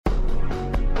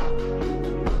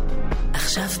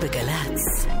עכשיו בגלץ,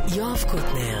 יואב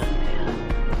קוטנר.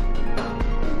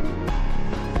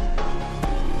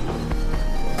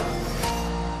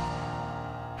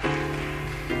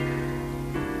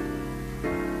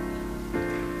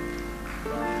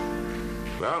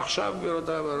 ועכשיו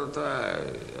גבירותיי,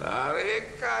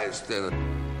 אריק איינשטיין.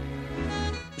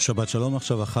 שבת שלום,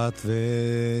 עכשיו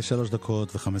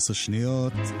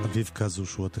 1:03:15. אביב קזו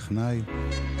שהוא הטכנאי.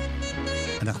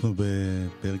 אנחנו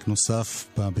בפרק נוסף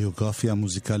בביוגרפיה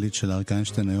המוזיקלית של אריק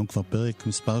איינשטיין, היום כבר פרק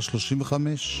מספר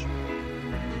 35.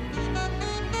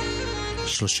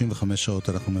 35 שעות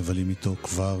אנחנו מבלים איתו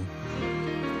כבר.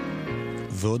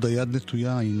 ועוד היד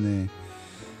נטויה, הנה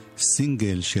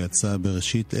סינגל שיצא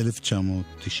בראשית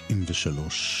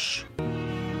 1993.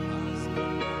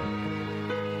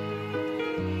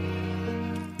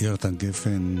 יונתן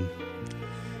גפן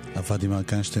עבד עם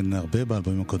אריק איינשטיין הרבה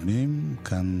באלבומים הקודמים,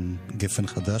 כאן גפן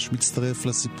חדש מצטרף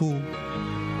לסיפור.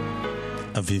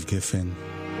 אביב גפן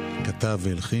כתב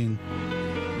והלחין,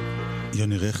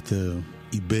 יוני רכטר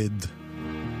איבד.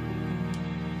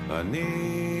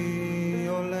 אני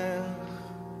הולך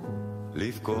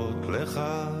לבכות לך,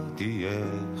 תהיה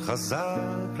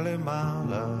חזק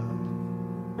למעלה,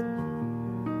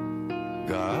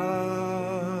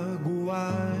 געגועי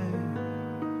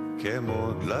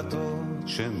כמו דלתות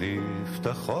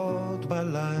שנפתחות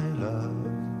בלילה,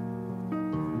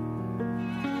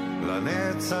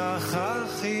 לנצח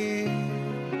אחי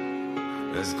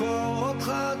אזכור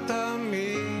אותך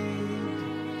תמיד,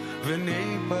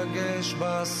 וניפגש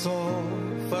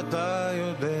בסוף, אתה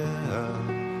יודע.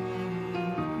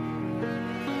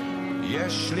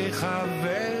 יש לי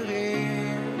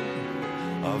חברים,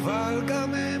 אבל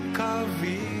גם הם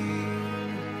קווים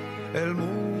אל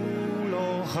מול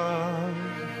אורך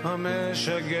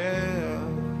המשגע,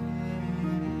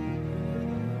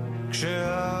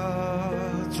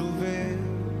 כשעצובים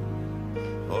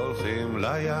הולכים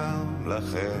לים,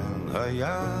 לכן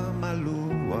הים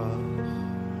מלוח,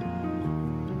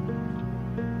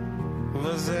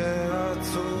 וזה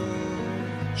עצוב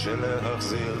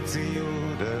שלהחזיר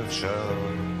ציוד אפשר,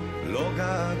 לא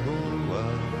געגוע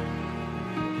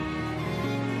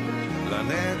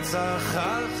לנצח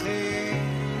אחי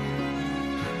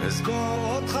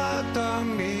אזכור אותך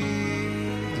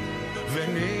תמיד,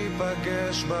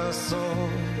 וניפגש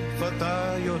בסוף,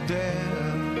 אתה יודע.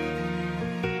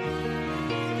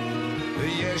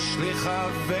 ויש לי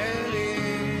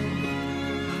חברים,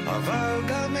 אבל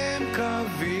גם הם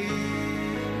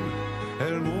קווים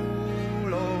אל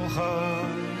מול אורך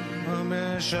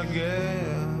המשגע,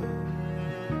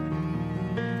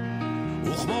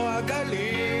 וכמו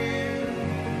הגלים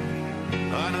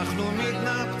אנחנו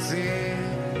מתנפצים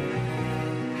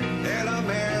אל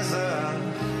המזח,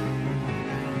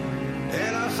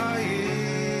 אל החיים,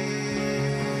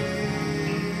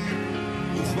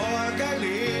 וכמו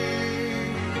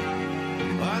הגלים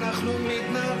אנחנו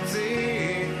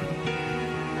מתנפצים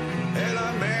אל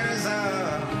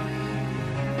המזח,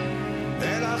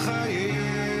 אל החיים.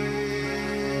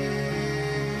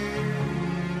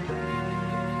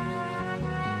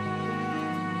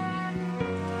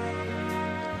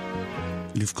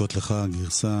 לבכות לך,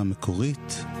 גרסה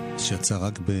מקורית שיצא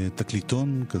רק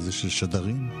בתקליטון כזה של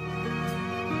שדרים.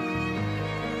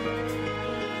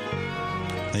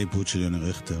 העיבוד של יוני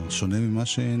רכטר שונה ממה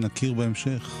שנכיר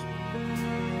בהמשך.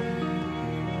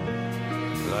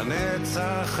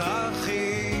 לנצח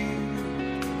אחי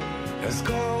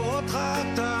אזכור אותך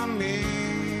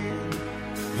תמיד,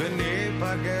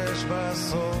 וניפגש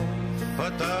בסוף,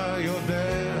 אתה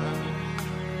יודע.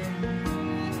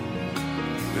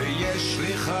 ויש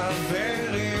לי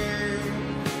חברים,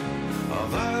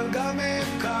 אבל גם הם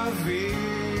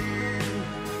קווים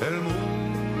אל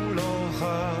מול אורך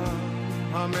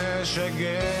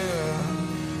המשגע,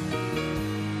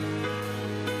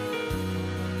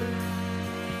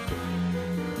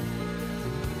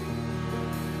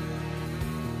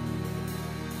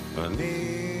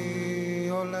 אני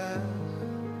הולך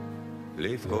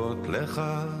לבכות לך,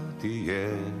 תהיה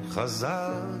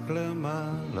חזק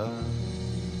למעלה.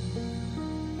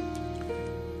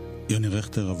 יוני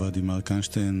רכטר עבד עם אריק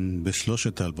איינשטיין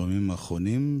בשלושת האלבומים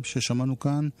האחרונים ששמענו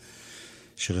כאן,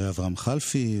 שירי אברהם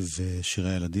חלפי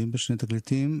ושירי הילדים בשני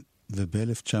תקליטים,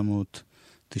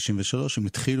 וב-1993 הם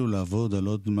התחילו לעבוד על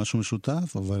עוד משהו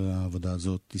משותף, אבל העבודה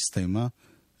הזאת הסתיימה.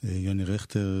 יוני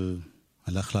רכטר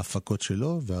הלך להפקות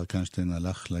שלו, ואריק איינשטיין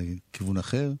הלך לכיוון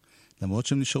אחר, למרות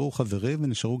שהם נשארו חברים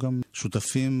ונשארו גם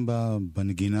שותפים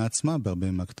בנגינה עצמה,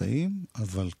 בהרבה מהקטעים,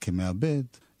 אבל כמעבד,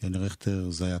 יוני רכטר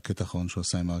זה היה הקטע האחרון שהוא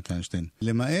עשה עם אריק איינשטיין.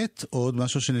 למעט עוד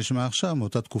משהו שנשמע עכשיו,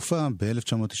 מאותה תקופה,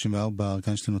 ב-1994 אריק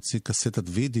איינשטיין הוציא קסטת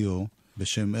וידאו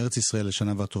בשם ארץ ישראל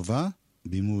לשנה והטובה,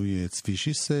 בימוי צבי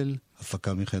שיסל,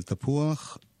 הפקה מיכאל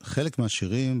תפוח. חלק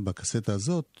מהשירים בקסטה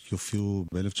הזאת יופיעו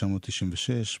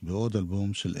ב-1996 בעוד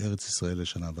אלבום של ארץ ישראל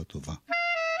לשנה וטובה.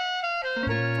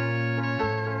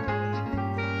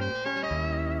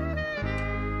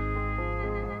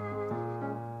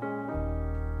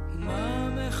 מה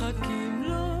מחכים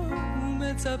לו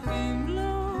ומצפים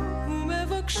לו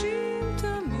ומבקשים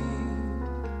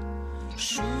תמיד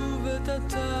שוב את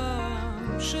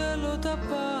הטעם של אותה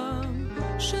פעם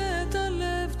שאת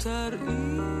הלב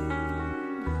תרעיד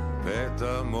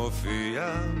פתע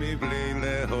מופיע מבלי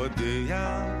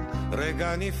להודיע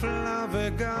רגע נפלא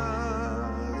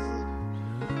וגז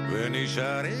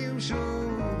ונשארים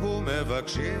שוב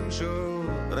ומבקשים שוב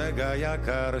רגע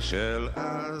יקר של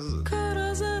אז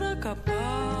קרה זה רק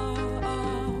הפעם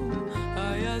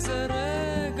היה זה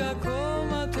רגע כה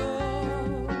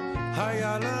מתוק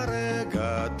היה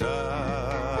לרגע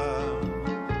דם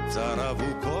צרב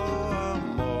וכה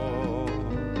עמוק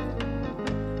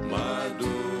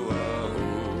מדוע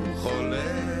הוא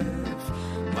חולף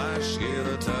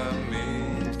משאיר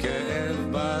תמיד כאב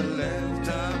בלב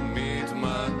תמיד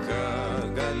מכה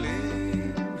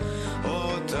גלים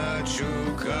אותה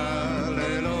תשוקה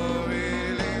ללא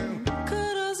מילים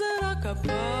קרה זה רק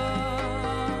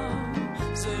הפעם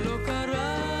זה לא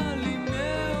קרה לי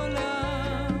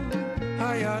מעולם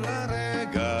היה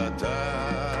לרגע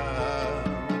דם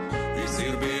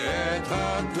הסיר בי את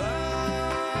הדם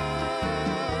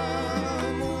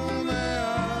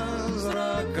ומאז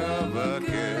רק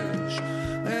אבקש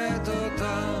את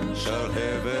אותה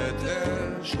שלהבת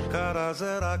אש קרה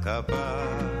זה רק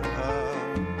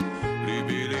הפעם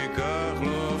ליבי לקח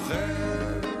לוחש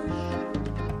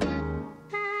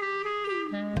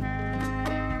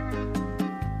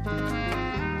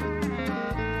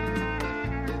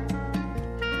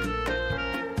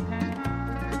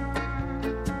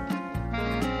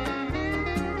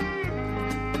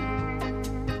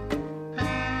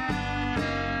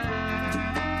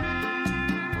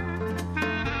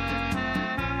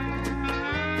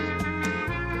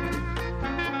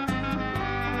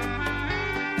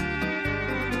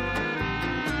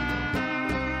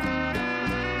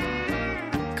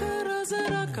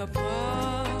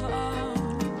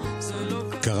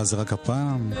קרה זה רק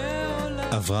הפעם.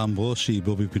 אברהם ברושי,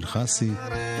 בובי פנחסי,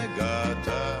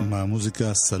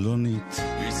 מהמוזיקה הסלונית.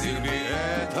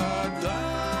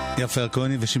 יפה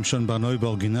ירקוני ושמשון ברנוי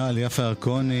באורגינל. יפה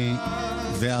ירקוני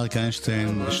ואריק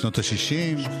איינשטיין בשנות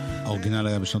ה-60, האורגינל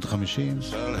היה בשנות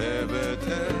ה-50,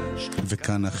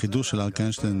 וכאן החידוש של אריק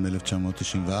איינשטיין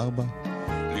מ-1994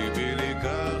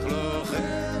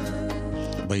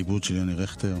 בעיבוד של יוני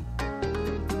רכטר.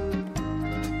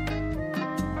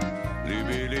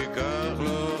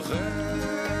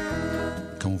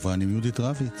 כמובן עם יהודית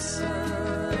רביץ.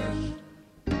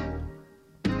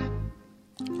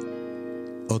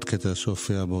 עוד קטע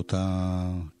שהופיע באותה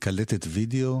קלטת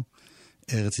וידאו,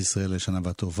 ארץ ישראל לשנה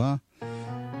וטובה.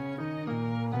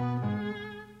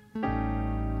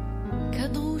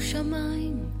 כדרו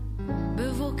שמיים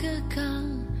בבוקר קר,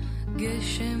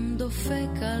 גשם דופק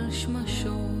על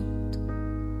שמשות,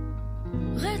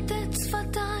 רטט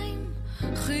שפתיים,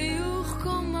 חיוך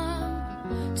קומה,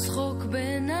 צחוק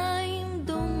בעיניים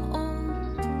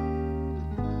דומעות,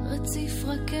 רציף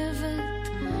רכבת,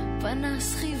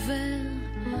 פנס חיוור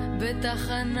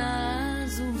בתחנה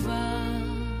עזובה,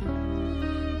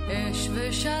 אש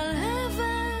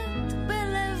ושלהבת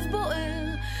בלב בוער,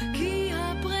 כי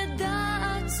הפרדה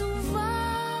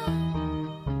עצובה.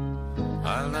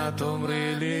 אל נא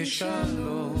תאמרי לי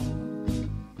שלום,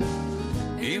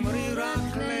 אמרי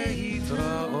רק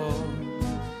להתראות,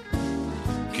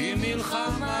 כי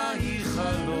מלחמה היא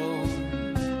חלום,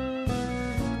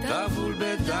 טבול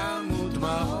בדם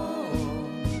ודמעות,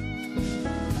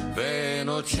 ואין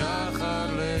עוד שחר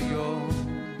ליום,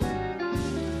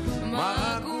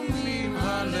 מה עגומים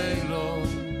הלילות,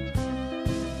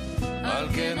 על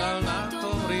כן אל נא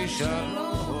תאמרי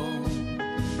שלום,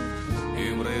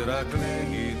 אמרי רק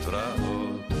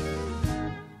להתראות.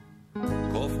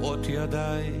 קופאות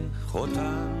ידייך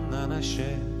אותן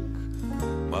אנשק,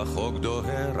 מחוק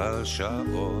דוהר על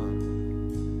שעון,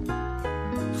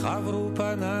 חברו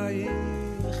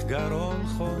פנייך גרון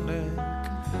חונק,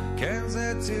 כן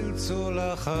זה צלצול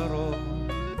אחרון,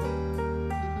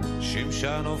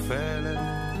 שמשה נופלת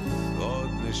עוד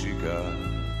נשיקה,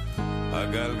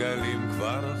 הגלגלים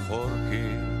כבר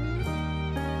חורקים,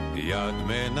 יד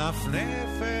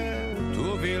מנפנפת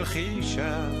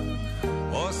ובלחישה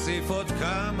אוסיף עוד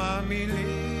כמה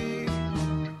מילים,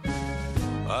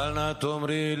 אל נא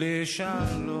תאמרי לי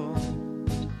שלום,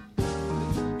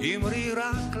 אמרי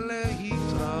רק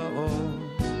להתראות,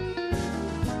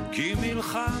 כי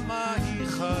מלחמה היא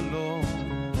חלום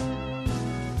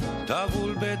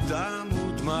טבול בדם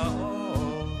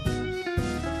ודמעות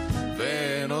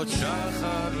ואין עוד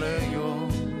שחר ליום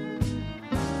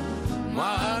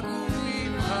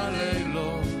מעגומים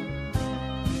הלילות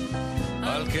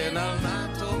על כן אל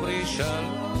נא תאמרי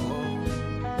שלום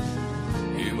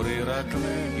אמרי רק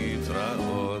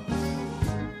להתראות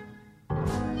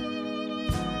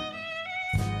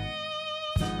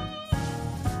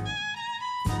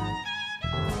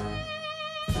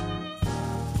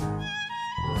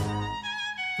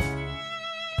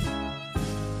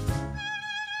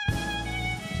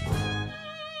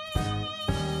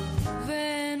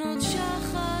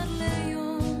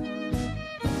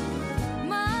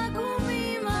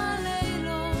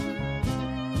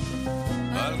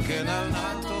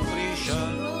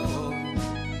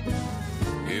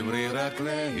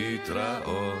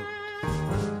להתראות.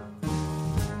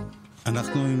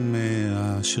 אנחנו עם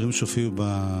השירים שהופיעו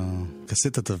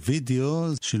בקסטת הווידאו,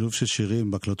 שילוב של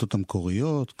שירים בהקלטות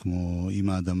המקוריות, כמו עם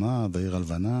האדמה והעיר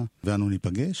הלבנה, ואנו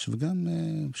ניפגש, וגם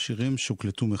שירים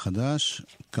שהוקלטו מחדש.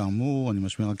 כאמור, אני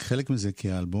משמיע רק חלק מזה,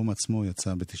 כי האלבום עצמו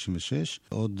יצא ב-96.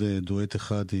 עוד דואט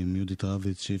אחד עם יהודית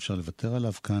רביץ שאי אפשר לוותר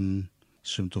עליו, כאן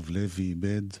שם טוב לוי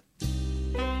איבד.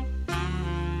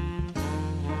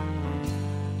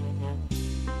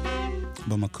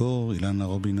 במקור אילנה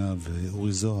רובינה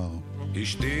ואורי זוהר.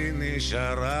 אשתי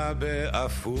נשארה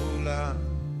באפולה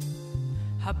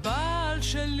הבעל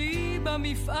שלי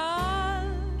במפעל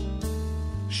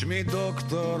שמי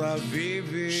דוקטור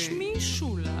אביבי שמי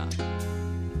שולה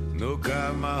נו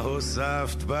כמה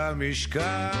הוספת במשקל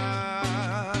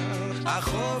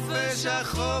החופש,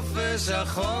 החופש,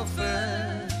 החופש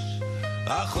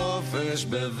החופש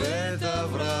בבית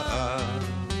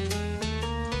אברהם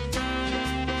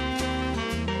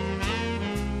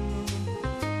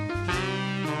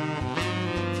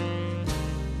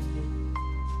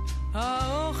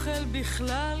האוכל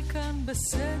בכלל כאן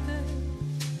בסדר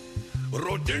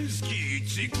רודנסקי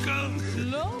ציקן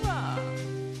לא רע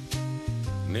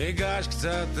ניגש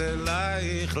קצת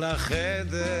אלייך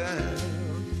לחדר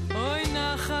אוי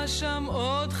נחה שם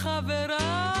עוד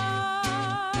חברה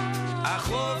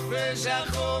החופש,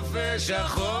 החופש,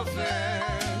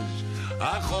 החופש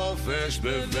החופש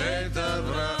בבית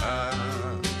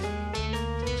אברהם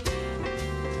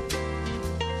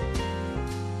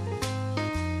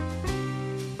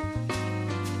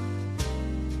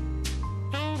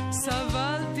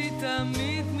סבלתי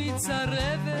תמיד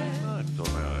מצרבת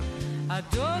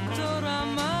הדוקטור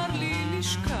אמר לי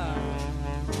לשכב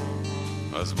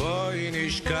אז בואי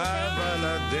נשכב על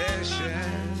הדשא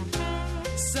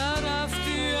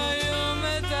שרפתי היום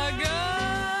את הגב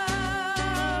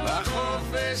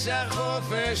החופש,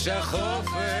 החופש,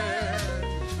 החופש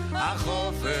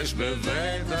החופש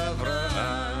בבית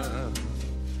אברהם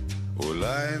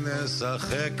אולי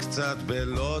נשחק קצת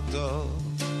בלוטו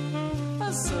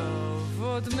עזוב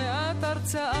עוד מעט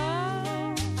הרצאה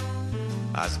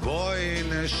אז בואי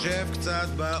נשב קצת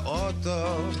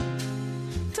באוטו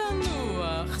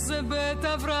תנוח זה בית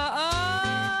הבראה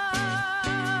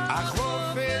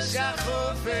החופש,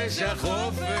 החופש,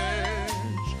 החופש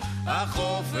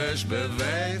החופש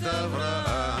בבית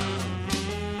אברהם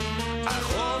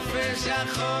החופש,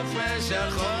 החופש,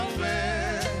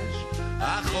 החופש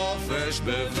החופש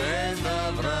בבית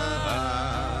אברהם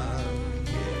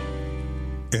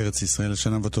ארץ ישראל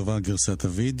השנה וטובה, גרסת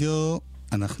הווידאו.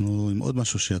 אנחנו עם עוד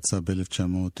משהו שיצא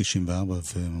ב-1994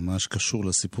 וממש קשור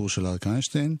לסיפור של אריק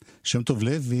איינשטיין. שם טוב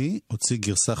לוי הוציא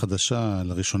גרסה חדשה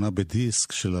לראשונה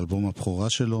בדיסק של אלבום הבכורה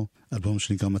שלו, אלבום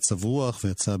שנקרא מצב רוח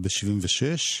ויצא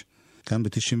ב-76. כאן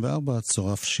ב-94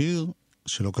 צורף שיר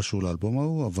שלא קשור לאלבום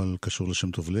ההוא אבל קשור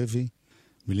לשם טוב לוי.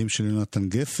 מילים של יונתן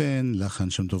גפן, לחן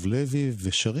שם טוב לוי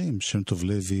ושרים שם טוב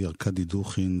לוי, ארקדי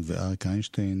דוכין ואריק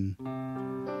איינשטיין.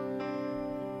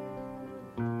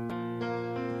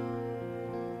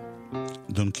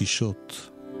 דון קישוט.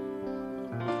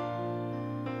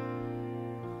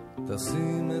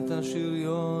 תשים את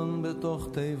השריון בתוך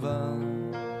תיבה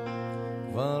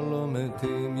כבר לא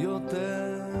מתים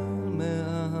יותר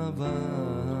מאהבה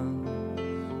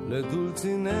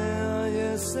לדולציניה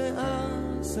יסעה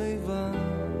שיבה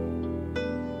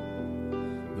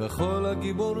וכל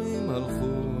הגיבורים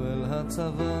הלכו אל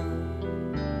הצבא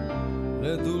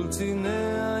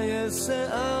לדולציניה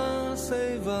יסעה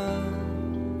שיבה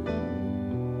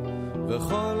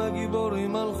וכל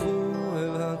הגיבורים הלכו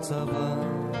אל הצבא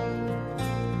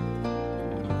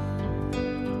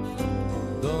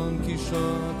דון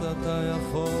קישוט אתה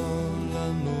יכול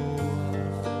לנוח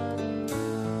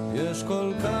יש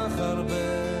כל כך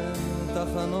הרבה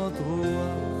תחנות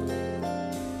רוח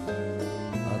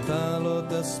אתה לא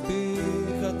תספיק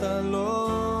אתה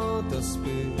לא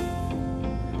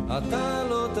אתה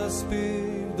לא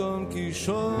תספיק דון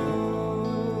קישון.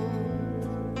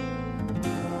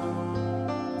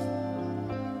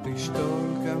 תשתול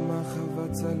כמה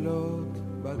חבצלות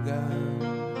בגן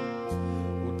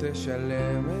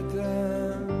ותשלם את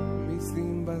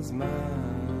המיסים בזמן.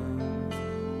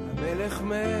 המלך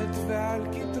מת ועל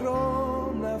כתרו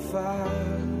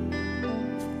נפל,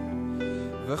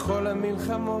 וכל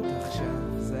המלחמות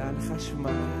עכשיו זה על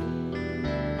חשמל.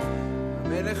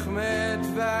 המלך מת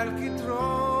ועל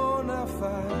כתרו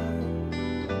נפל,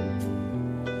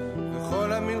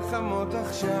 וכל המלחמות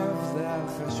עכשיו זה על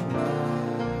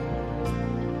חשמל.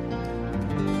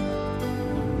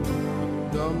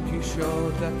 דון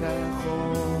קישוט אתה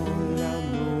יכול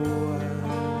לנוע,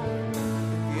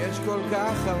 יש כל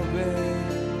כך הרבה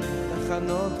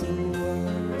תחנות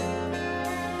רוח.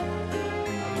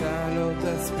 אתה לא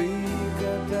תספיק,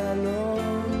 אתה לא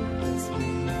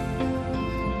תספיק,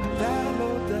 אתה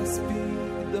לא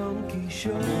תספיק דון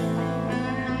קישוט.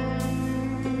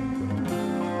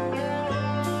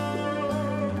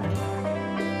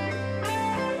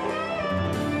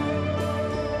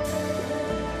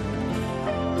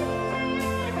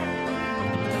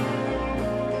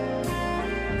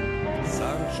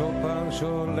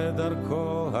 פנצ'ו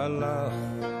לדרכו הלך,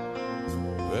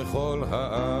 וכל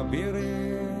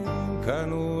האבירים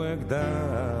קנו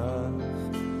אקדח.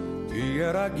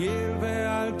 תהיה רגיל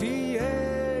ואל תהיה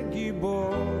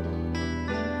גיבור,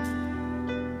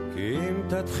 כי אם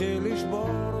תתחיל לשבור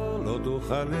לא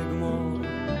תוכל לגמור.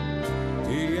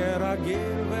 תהיה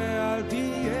רגיל ואל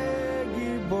תהיה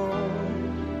גיבור,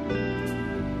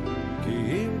 כי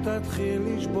אם תתחיל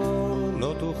לשבור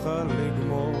לא תוכל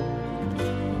לגמור.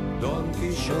 דון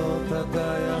קישוט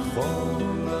אתה יכול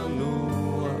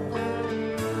לנוע,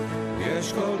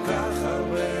 יש כל כך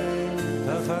הרבה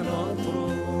תחנות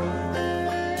רוח.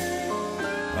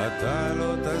 אתה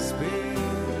לא תספיק,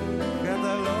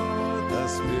 אתה לא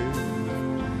תספיק,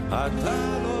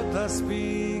 אתה לא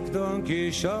תספיק דון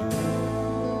קישוט.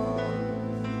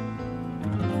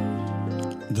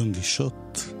 דון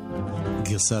קישוט,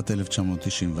 גרסת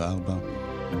 1994.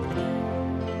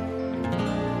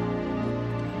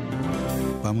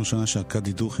 פעם ראשונה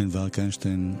שארקדי דוכין ואריק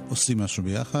איינשטיין עושים משהו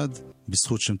ביחד,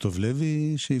 בזכות שם טוב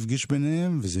לוי שהפגיש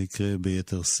ביניהם, וזה יקרה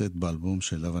ביתר סט באלבום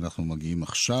שאליו אנחנו מגיעים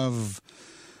עכשיו.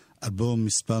 אלבום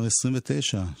מספר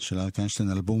 29 של אריק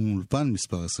איינשטיין, אלבום אולפן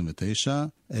מספר 29,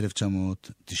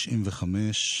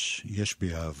 1995, יש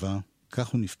בי אהבה. כך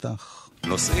הוא נפתח.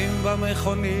 נוסעים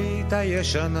במכונית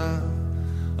הישנה,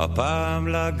 הפעם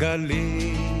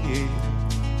לגליל,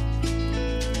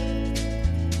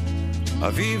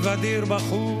 אביב אדיר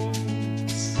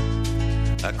בחוץ,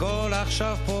 הכל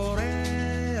עכשיו פורח.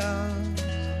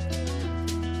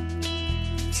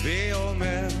 צבי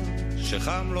אומר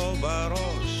שחם לו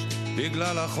בראש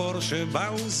בגלל החור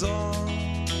שבאוזון,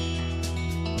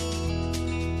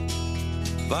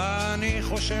 ואני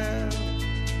חושב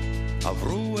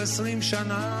עברו 20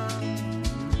 שנה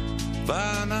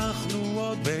ואנחנו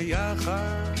עוד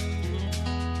ביחד.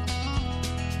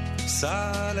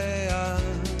 סע לאט,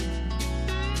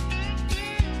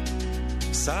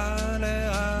 סע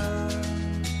לאט,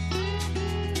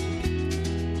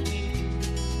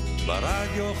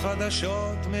 ברדיו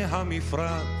חדשות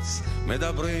מהמפרץ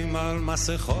מדברים על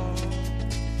מסכות.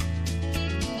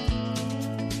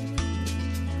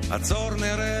 עצור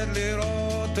נרד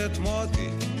לראות את מוטי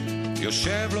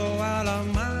יושב לו על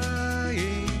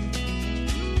המים.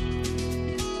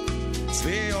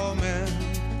 צבי אומר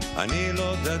אני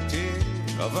לא דתי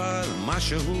אבל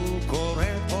משהו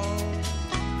קורה פה,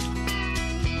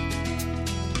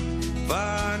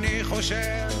 ואני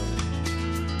חושב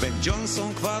בן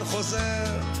ג'ונסון כבר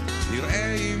חוזר,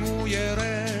 נראה אם הוא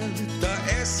ירד את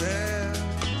 10.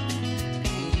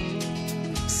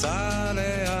 סע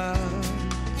לאט,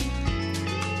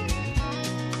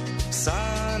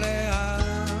 סע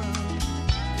לאט,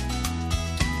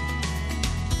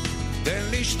 תן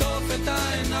לשטוף את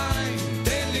העיניים,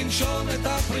 תן לנשום את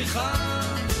הפריחה,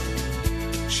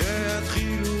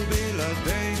 שיתחילו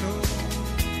בלעדינו.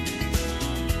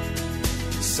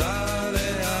 סע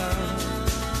לאט,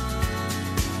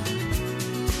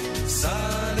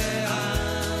 סע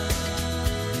לאט,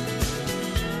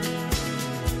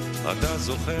 אתה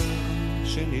זוכר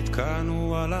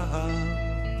שנתקענו על ההר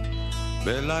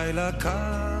בלילה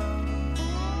קר,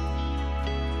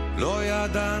 לא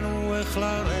ידענו איך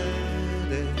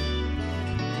לרדת,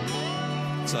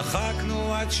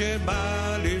 צחקנו עד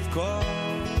שבא לבכות,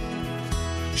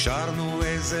 שרנו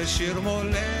איזה שיר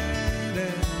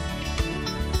מולדת,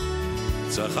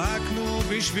 צחקנו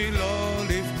בשביל לא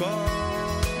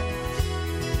לבכות.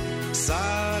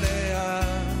 סע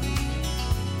לאט,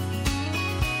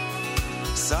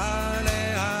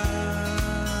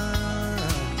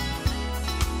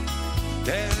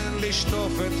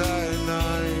 לשטוף את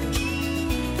העיניים,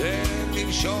 תן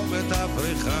לנשום את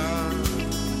הפריחה,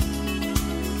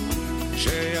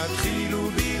 שיתחילו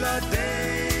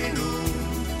בלעדינו,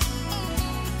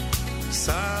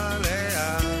 סע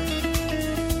לאט.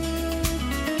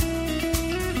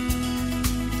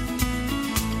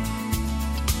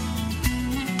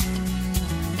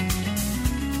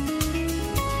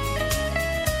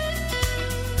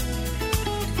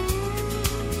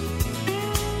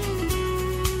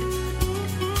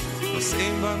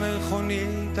 נוסעים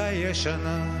במכונית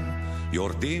הישנה,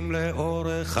 יורדים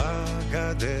לאורך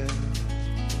הגדר,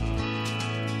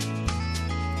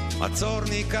 עצור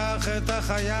ניקח את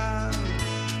החייל,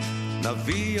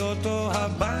 נביא אותו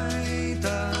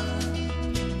הביתה.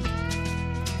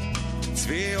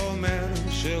 צבי אומר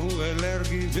שהוא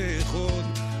אלרגי בייחוד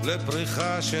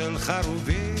לפריחה של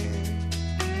חרובים,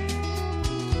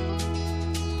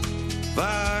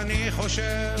 ואני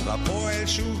חושב הפועל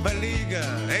שוב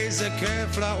בליגה, איזה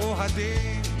כיף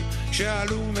לאוהדים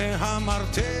שעלו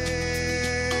מהמרתף.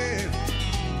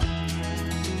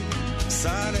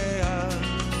 סע לאט,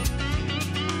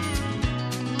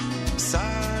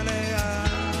 סע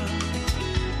לאט,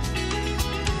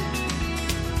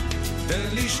 תן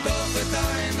לשטוף את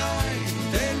העיניים,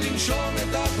 תן לנשום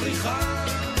את הפריחה,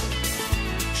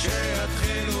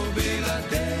 שיתחילו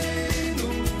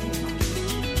בלעדינו.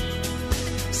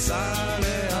 סע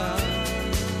לאט,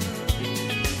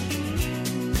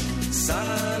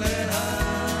 סע לאט,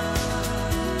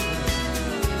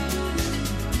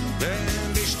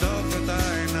 תן לשטוף את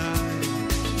העיניים,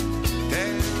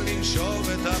 תן לנשום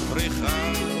את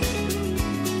הפריחה,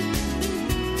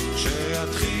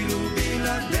 שיתחילו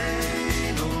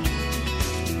בלעדינו.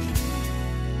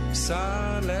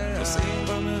 סע לאט, נוסעים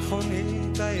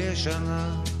במכונית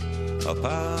הישנה,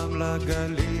 הפעם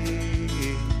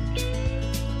לגליל,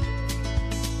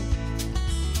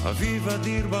 אביב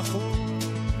אדיר בחוץ,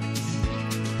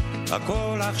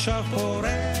 הכל עכשיו פורח,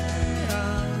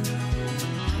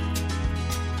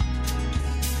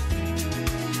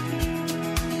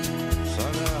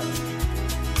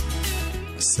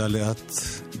 סע לאט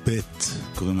בית,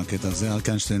 קוראים לקטע הזה, אריק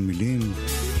איינשטיין מילים,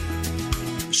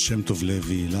 שם טוב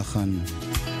לוי לחן,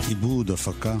 עיבוד,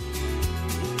 הפקה.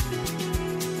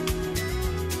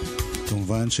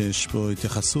 כמובן שיש פה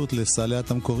התייחסות לסע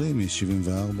לאט המקורי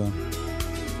מ-74,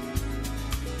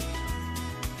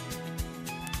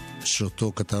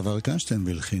 שאותו כתב אריק איינשטיין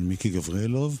והלחין מיקי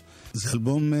גבריאלוב. זה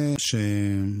אלבום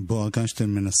שבו אריק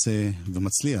איינשטיין מנסה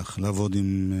ומצליח לעבוד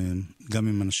גם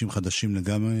עם אנשים חדשים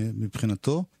לגמרי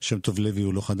מבחינתו. שם טוב לוי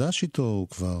הוא לא חדש איתו, הוא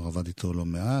כבר עבד איתו לא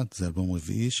מעט, זה אלבום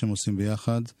רביעי שהם עושים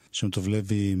ביחד. שם טוב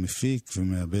לוי מפיק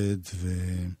ומעבד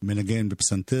ומנגן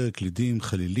בפסנתר, קלידים,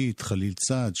 חלילית, חליל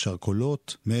צד, שר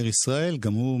קולות. מאיר ישראל,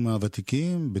 גם הוא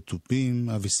מהוותיקים, בטופים,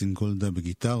 אבי סינגולדה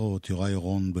בגיטרות, יוראי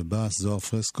אורון בבאס, זוהר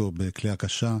פרסקו בכלי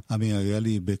הקשה, עמי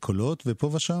אריאלי בקולות,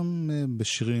 ופה ושם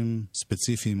בשירים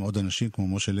ספציפיים עוד אנשים כמו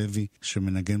משה לוי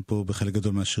שמנגן פה בחלק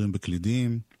גדול מהשירים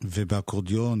בקלידים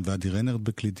ובאקורדיון, ועדי רנרד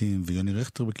בקלידים ויוני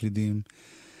רכטר בקלידים,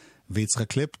 ויצחק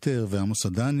קלפטר ועמוס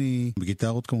עדני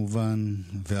בגיטרות כמובן,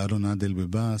 ואלון אדל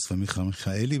בבאס, ומיכה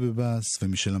מיכאלי בבאס,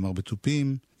 ומישל אמר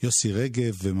בטופים, יוסי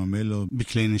רגב וממלו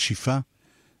בכלי נשיפה.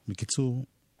 בקיצור,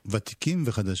 ותיקים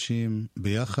וחדשים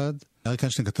ביחד. אריק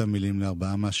איינשטיין כתב מילים ל4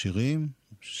 מהשירים,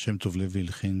 שם טוב לוי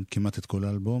הלחין כמעט את כל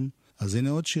האלבום. אז הנה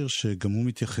עוד שיר שגם הוא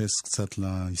מתייחס קצת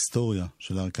להיסטוריה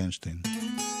של אריק איינשטיין.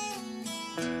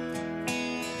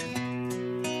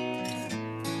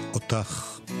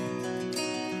 אותך.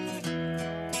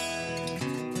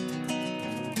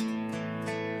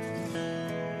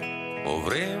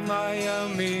 עוברים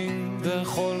הימים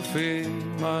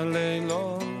וחולפים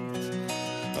הלילות,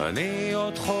 אני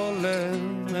עוד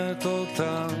חולם את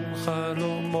אותם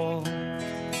חלומות,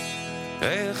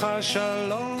 איך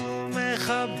השלום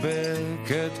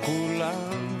מחבק את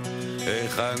כולם,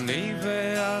 איך אני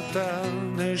ואתה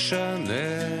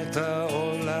נשנה את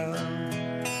העולם.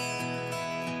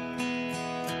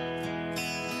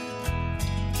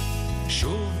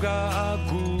 שוב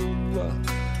געגוע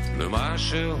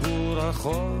למשהו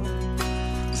רחוק,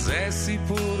 זה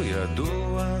סיפור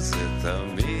ידוע, זה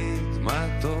תמיד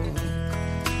מתוק,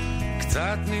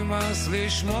 קצת נמאס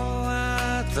לשמוע,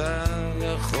 אתה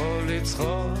יכול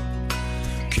לצחוק,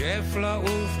 כיף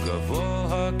לעוף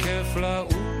גבוה, כיף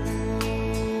לעוף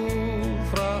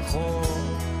רחוק.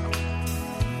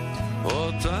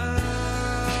 אותך,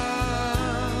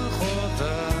 אותך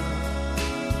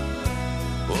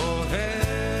אוהב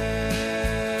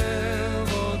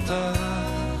אותך,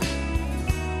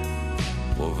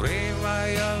 עוברים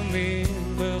הימים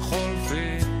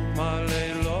וחולפים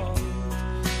הלילות,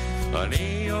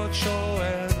 אני עוד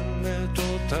שואל את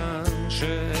אותך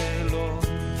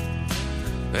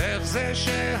איך זה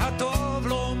שהטוב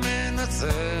לא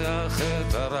מנצח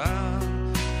את הרע,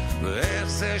 ואיך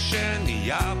זה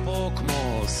שנהיה פה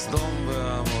כמו סדום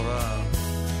ועמורה.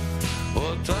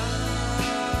 אותך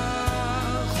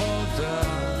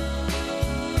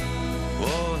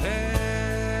אוהב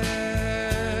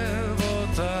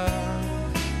אותה.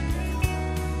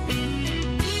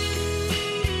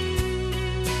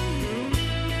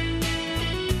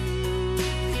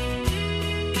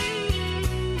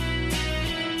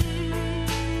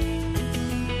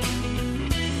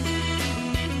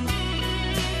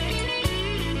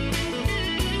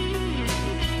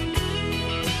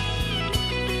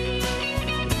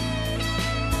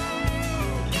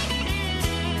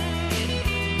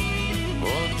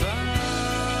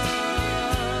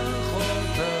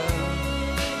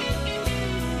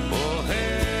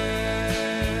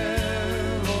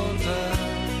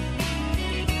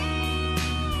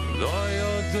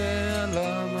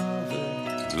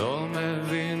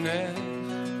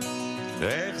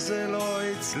 איך זה לא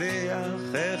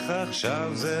הצליח, איך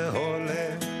עכשיו זה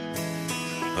הולך.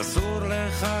 אסור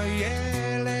לך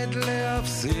ילד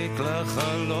להפסיק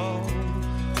לחלום,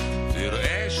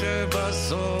 תראה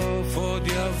שבסוף עוד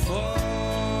יבוא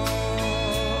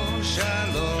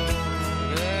שלום.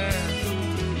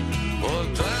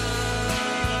 אותך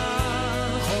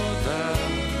אותה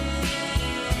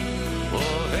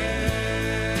אוהב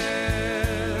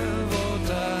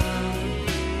אותה,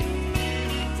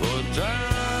 אותך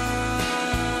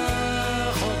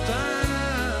אותה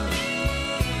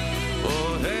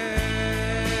אוהב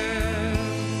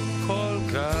כל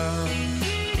כך.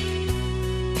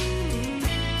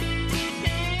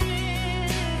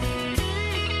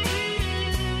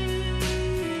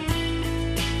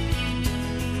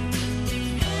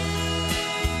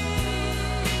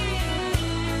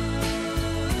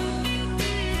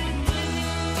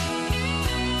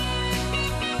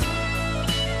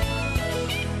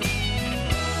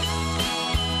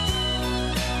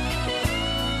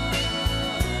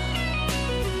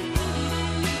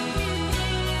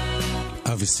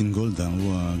 אבי סינגולדה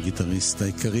הוא הגיטריסט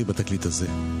העיקרי בתקליט הזה.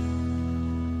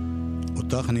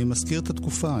 אותך אני מזכיר את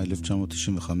התקופה,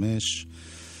 1995,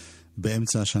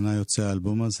 באמצע השנה יוצא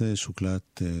האלבום הזה,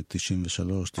 שוקלט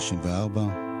 93-94.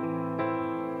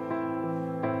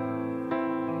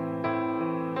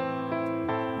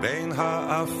 בין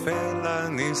האפל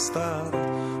הנסתר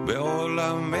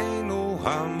בעולמנו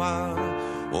המר,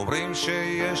 אומרים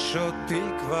שיש עוד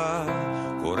תקווה,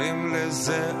 קוראים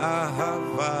לזה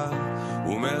אהבה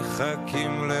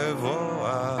ומחכים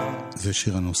לבואה. זה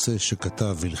שיר הנושא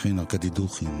שכתב והלחין ארכדי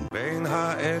דוכין. בין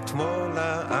האתמול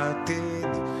לעתיד,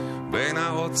 בין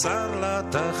האוצר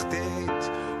לתחתית,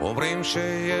 אומרים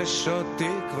שיש עוד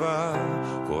תקווה,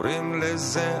 קוראים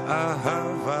לזה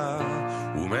אהבה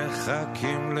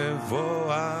ומחכים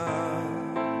לבואה.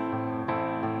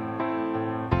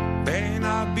 בין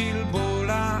הבלבול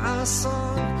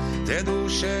לאסון, תדעו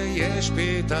שיש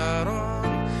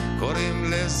פתרון,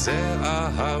 קוראים לזה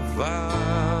אהבה.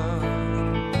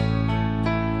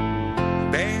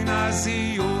 בין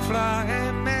הזיוף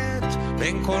לאמת,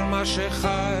 בין כל מה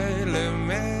שחי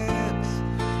למת,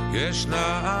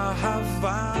 ישנה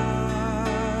אהבה.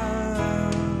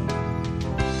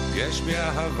 יש בי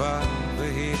אהבה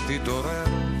והיא תתעורר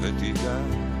ותיגע,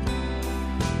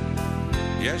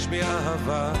 יש בי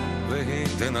אהבה והיא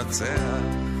תנצח,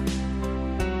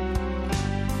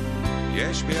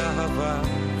 יש בי אהבה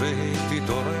והיא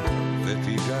תתעורר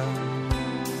ותיגע,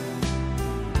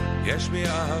 יש בי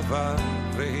אהבה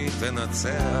והיא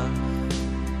תנצח.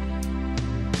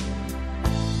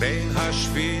 בין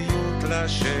השפיות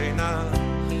לשינה,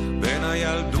 בין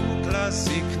הילדות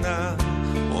לזקנה,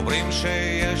 אומרים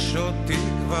שיש עוד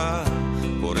תקווה,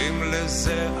 קוראים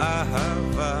לזה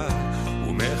אהבה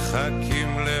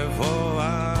ומחכים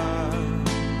לבואה.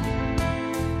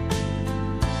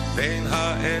 בין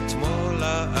האתמול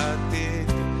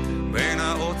לעתיד, בין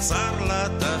האוצר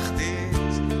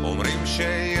לתחתית, אומרים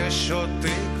שיש עוד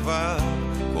תקווה,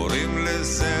 קוראים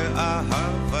לזה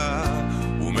אהבה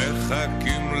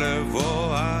ומחכים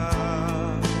לבואה.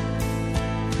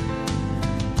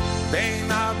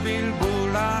 בין הבלבול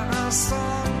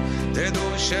לאסון, תדעו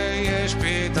שיש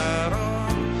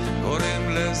פתרון, קוראים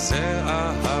לזה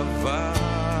אהבה.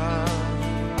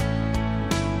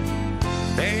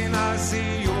 בין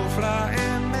הזיוף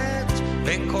לאמת,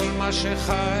 בין כל מה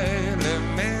שחי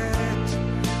למת,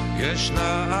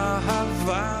 ישנה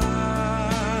אהבה.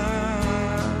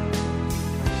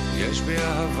 יש בי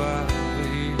אהבה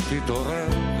והיא תתעורר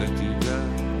ותיגע,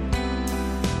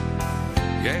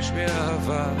 יש בי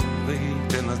אהבה והיא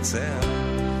תנצח,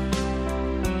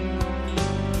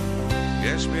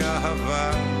 יש בי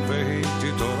אהבה והיא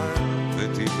תתעורר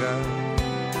ותיגע.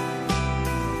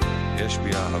 יש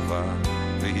בי אהבה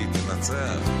והיא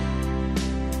תנצח.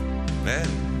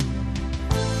 אמן.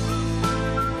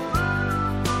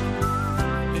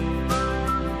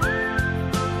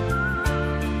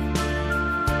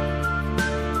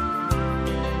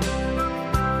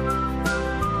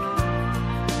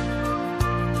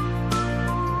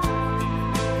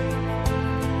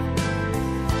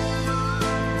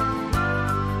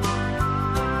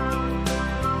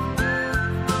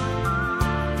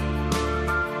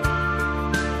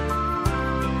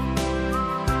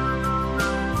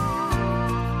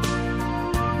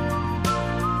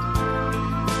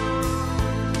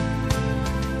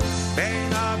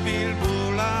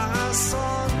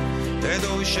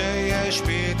 שיש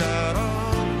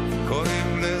פתרון,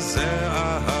 קוראים לזה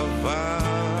אהבה.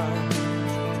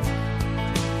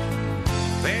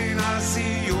 בין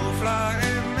הזיוף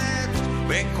לאמת,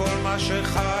 בין כל מה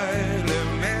שחי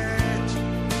למת,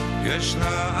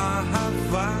 ישנה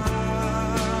אהבה.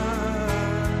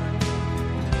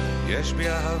 יש בי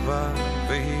אהבה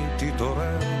והיא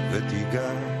תתעורר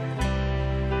ותיגע.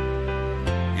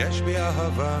 יש בי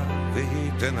אהבה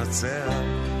והיא תנצח.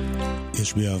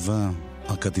 יש בי אהבה,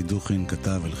 ארכדי דוכין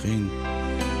כתב הלחין.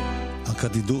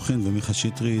 ארכדי דוכין ומיכה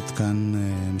שטרית כאן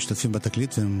משתתפים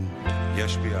בתקליט, והם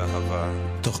יש בי אהבה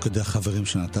תוך כדי החברים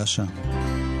של נטשה.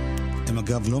 הם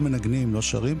אגב לא מנגנים, לא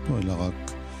שרים פה, אלא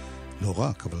רק, לא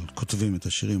רק, אבל כותבים את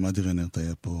השירים. אדי רנרט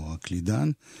היה פה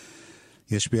הקלידן.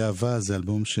 יש בי אהבה, זה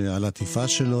אלבום שעל העטיפה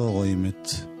שלו רואים את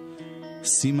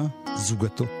סימה,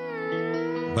 זוגתו,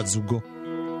 בת זוגו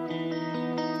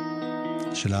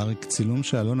של אריק, צילום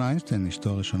שאלונה איינשטיין, אשתו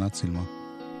הראשונה, צילמה.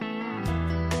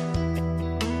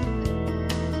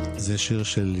 זה שיר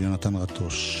של יונתן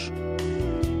רטוש.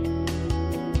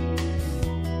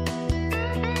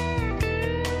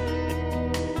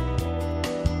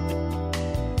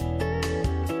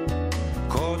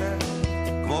 קודם,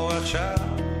 כמו עכשיו,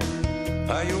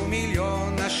 היו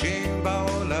מיליון נשים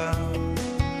בעולם,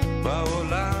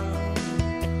 בעולם,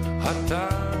 אתה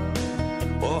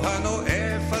או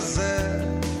הנואף הזה,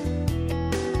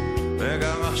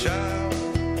 וגם עכשיו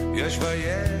יש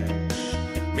ויש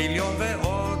מיליון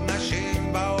ועוד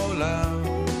נשים בעולם,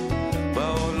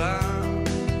 בעולם,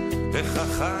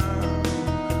 וחכם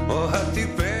או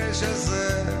הטיפש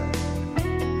הזה,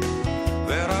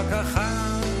 ורק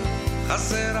אחת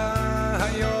חסרה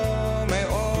היום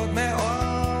מאוד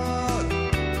מאוד,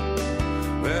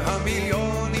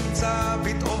 והמיליון נמצא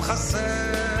פתאום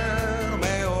חסר.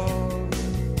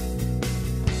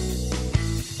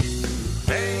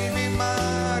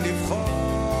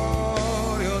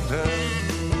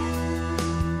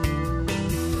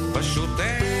 פשוט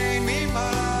אין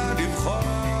ממה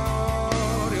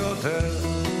לבחור יותר.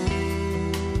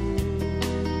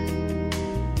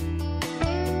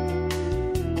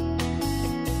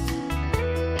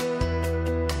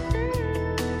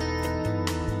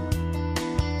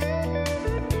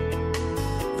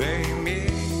 ואם מי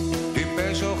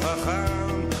טיפש או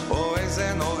חכם או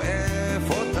איזה נואף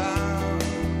אותם,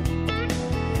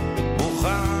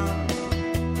 מוכן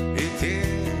איתי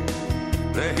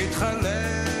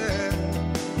להתחלק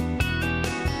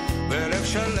בלב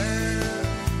שלם,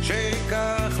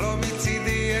 שיקח לו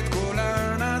מצידי את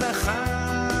כולן עד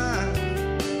אחד,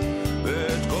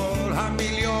 ואת כל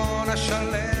המיליון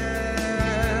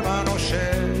השלם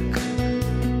הנושק.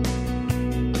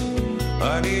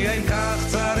 אני אקח,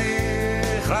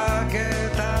 צריך רק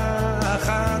את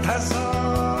האחת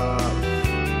הזאת,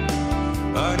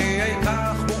 אני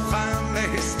אקח, מוכן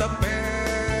להסתפק.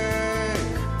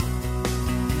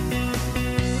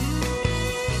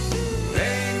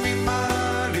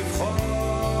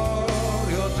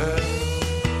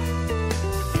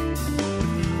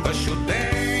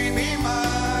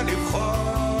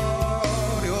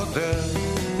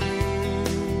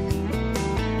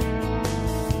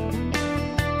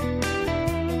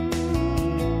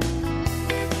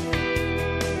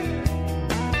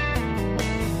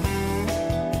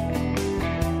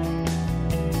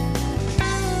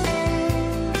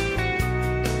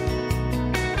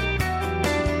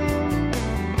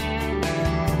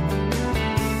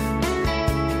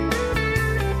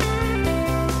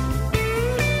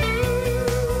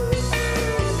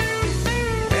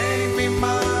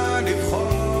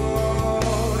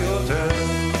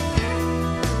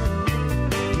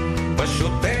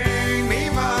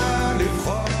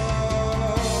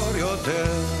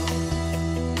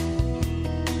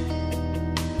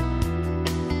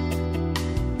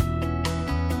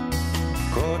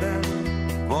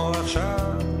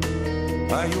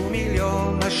 היו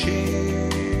מיליון נשים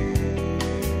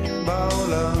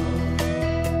בעולם,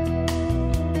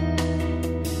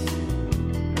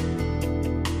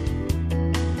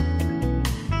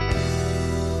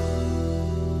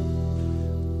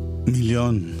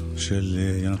 מיליון של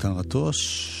יונתן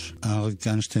רטוש. אריק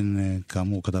איינשטיין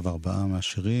כאמור כתב 4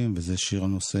 מהשירים, וזה שיר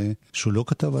הנושא שהוא לא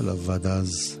כתב עליו עד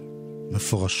אז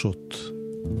מפורשות.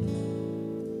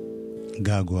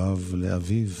 געגועיו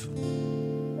לאביו.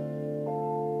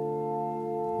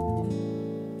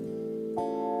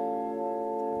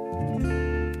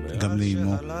 גם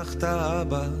לאמו. שהלכת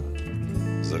אבא,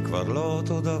 זה כבר לא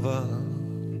אותו דבר.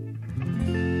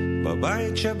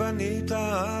 בבית שבנית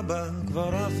אבא,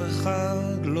 כבר אף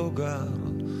אחד לא גר.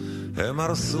 הם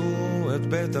הרסו את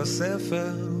בית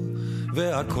הספר,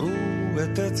 ועקרו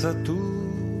את עץ התות.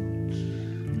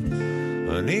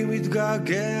 אני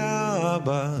מתגעגע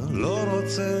אבא, לא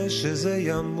רוצה שזה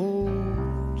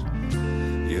ימות.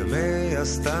 ימי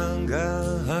הסטנגה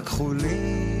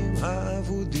הכחולים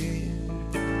האבודים,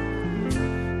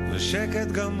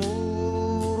 ושקט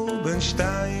גמור בין 2-4.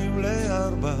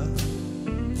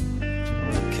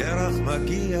 קרח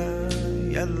מגיע,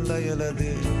 יאללה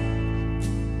ילדים.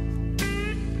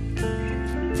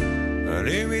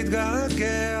 אני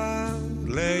מתגעגע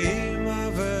לאמא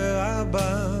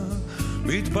ואבא,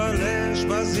 מתפלש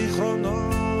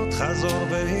בזיכרונות, חזור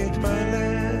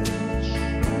והתפלש.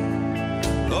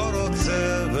 לא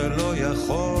רוצה ולא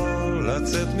יכול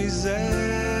לצאת מזה.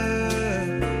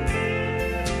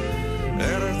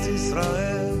 ארץ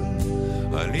ישראל,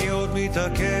 אני עוד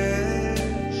מתעקש,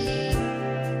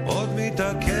 עוד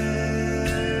מתעקש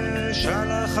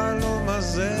על החלום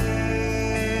הזה.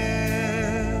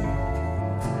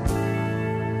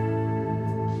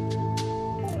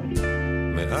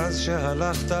 מאז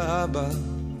שהלכת אבא,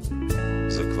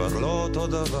 זה כבר לא אותו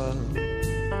דבר.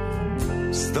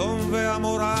 סדום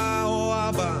ועמורה או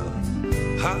אבא,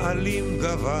 האלים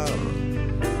גבר.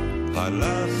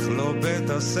 הלך לו בית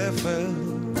הספר,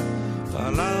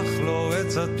 הלך לו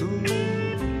עץ התות.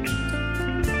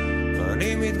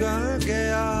 אני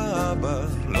מתגעגע אבא,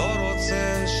 לא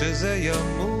רוצה שזה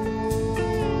ימות.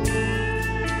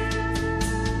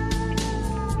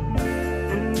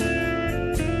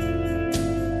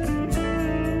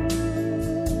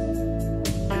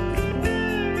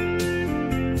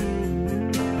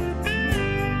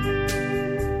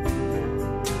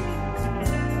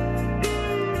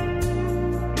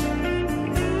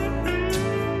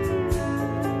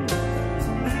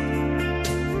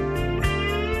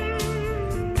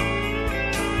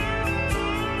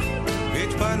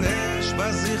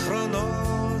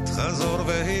 בזיכרונות, חזור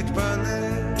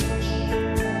והתפלש.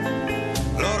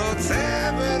 לא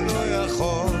רוצה ולא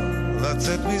יכול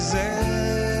לצאת מזה.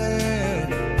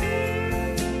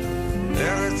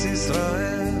 ארץ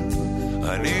ישראל,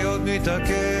 אני עוד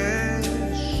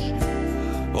מתעקש,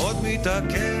 עוד מתעקש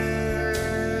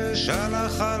על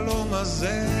החלום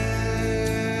הזה.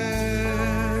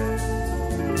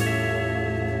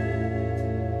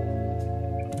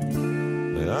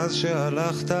 מאז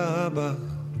שהלכת אבא,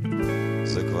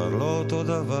 זה כבר לא אותו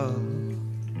דבר.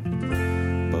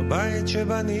 בבית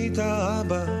שבנית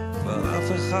אבא, כבר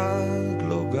אף אחד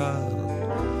לא גר.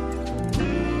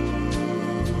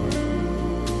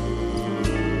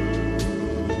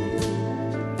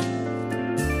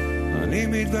 אני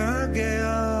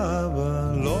מתגעגע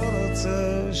אבא, לא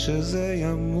רוצה שזה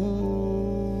ימות.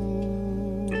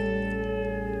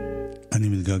 אני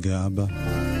מתגעגע אבא.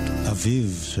 אביו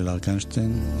של אריק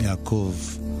איינשטיין, יעקב,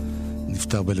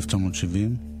 נפטר ב-1970.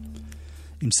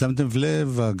 אם שמתם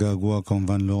לב, הגעגוע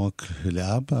כמובן לא רק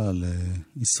לאבא,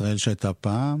 לישראל שהייתה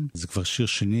פעם. זה כבר שיר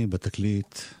שני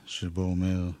בתקליט, שבו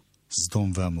אומר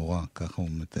סדום ועמורה, ככה הוא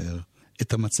מתאר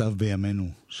את המצב בימינו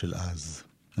של אז.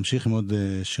 נמשיך עם עוד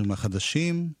שיר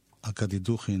מהחדשים, ארכדי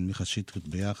דוכין, מיכה שטרית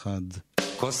ביחד.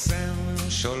 קוסם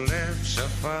שולף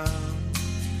שפר,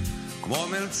 כמו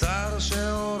מלצר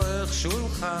שעורך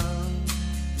שולחן.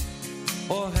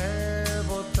 אוהב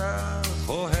אותך,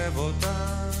 אוהב אותך,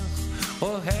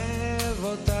 אוהב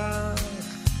אותך,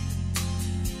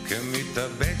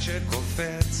 כמתאבד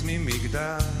שקופץ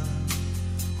ממגדל,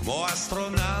 כמו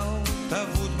אסטרונאוט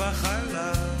אבוד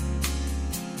בחלל.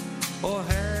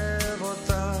 אוהב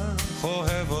אותך,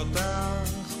 אוהב אותך,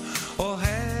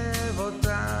 אוהב אותך.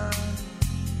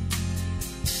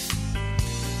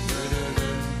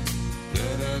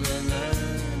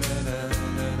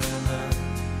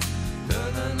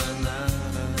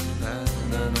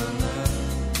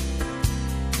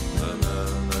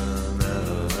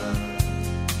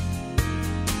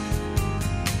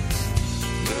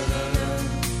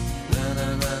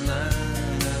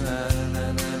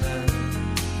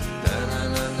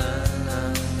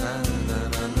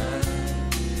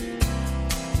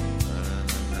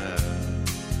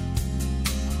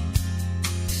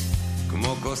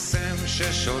 כמו קוסם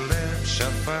ששולף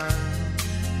שפר,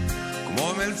 כמו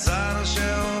כמו מלצר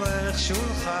שעורך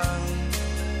שולחן.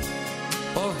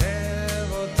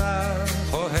 אוהב אותך,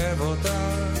 אוהב אותך,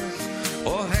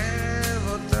 אוהב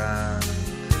אותך,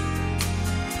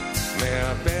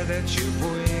 מאבד את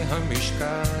שיווי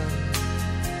המשקל,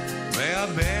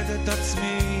 מאבד את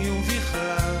עצמי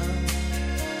ובכלל.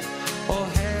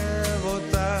 אוהב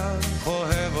אותך,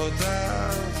 אוהב אותך,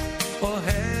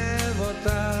 אוהב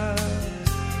אותך,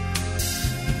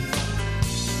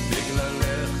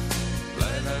 בגללך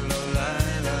לילה לא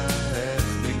לילה, איך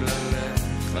בגללך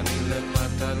אני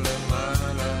למטה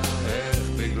למעלה, איך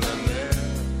בגללך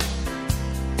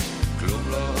כלום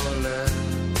לא הולך,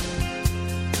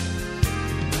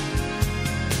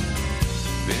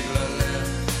 בגללך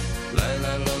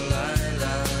לילה לא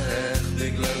לילה, איך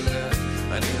בגללך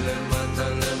אני למטה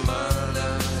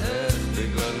למעלה, איך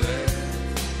בגללך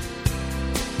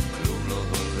כלום לא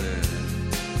הולך.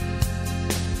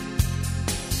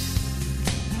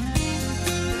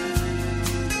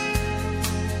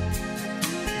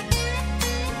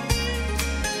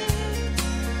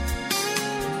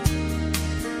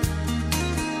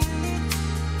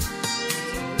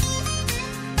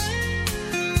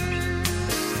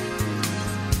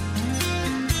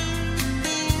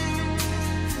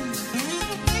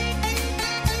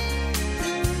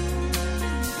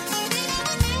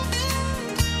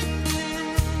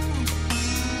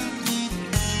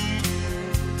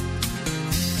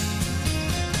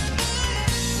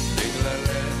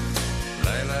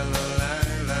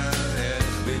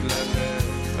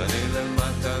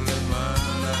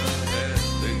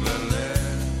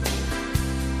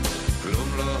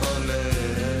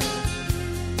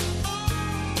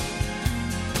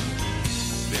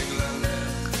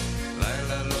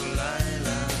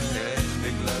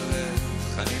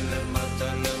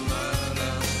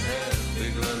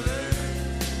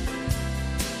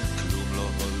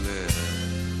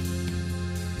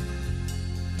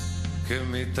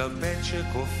 כמתאבד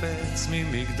שקופץ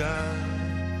ממגדל,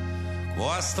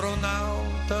 כמו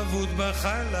אסטרונאוט אבוד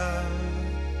בחלל.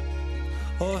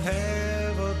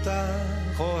 אוהב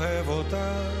אותך, אוהב אותך,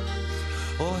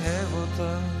 אוהב אותך,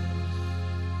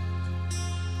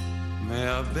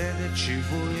 מאבד את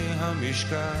שיווי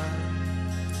המשקל,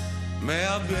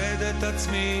 מאבד את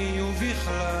עצמי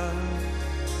ובכלל.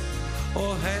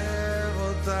 אוהב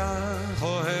אותך,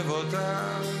 אוהב אותך,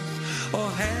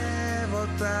 אוהב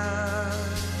אותך,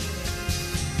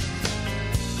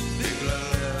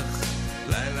 בגללך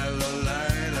לילה לא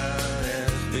לילה,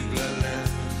 איך בגללך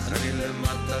אני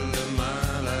למטה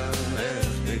למעלה, איך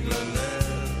בגללך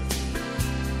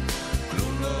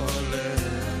כלום לא הולך.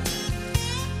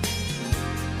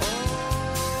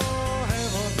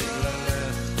 אוהב אותך,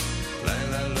 בגללך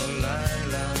לילה לא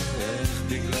לילה, איך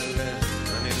בגללך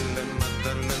אני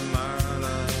למטה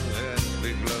למעלה, איך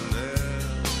בגללך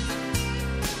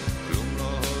כלום לא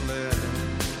הולך.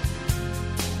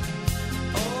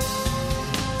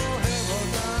 אוהב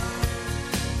אותך,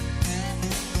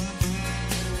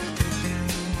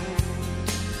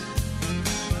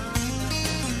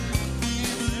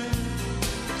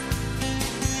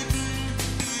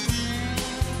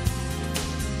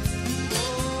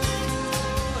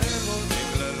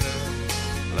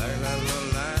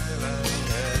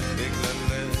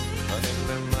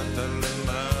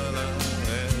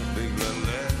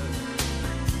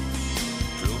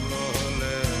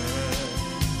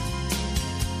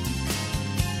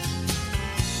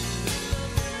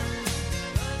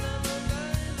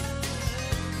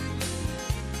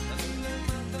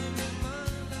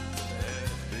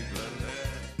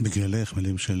 בגללך,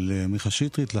 מילים של מיכה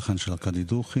שטרית, לחן של ארקדי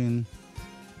דוכין,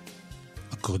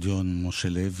 אקורדיון משה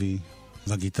לוי,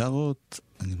 והגיטרות,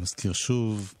 אני מזכיר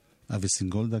שוב, אבי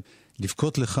סינגולדק.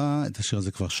 לבכות לך, את השיר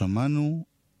הזה כבר שמענו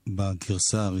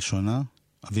בגרסה הראשונה.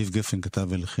 אביב גפן כתב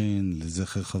ולחין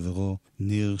לזכר חברו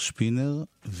ניר שפינר,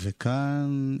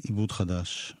 וכאן עיבוד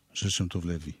חדש של שם טוב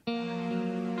לוי.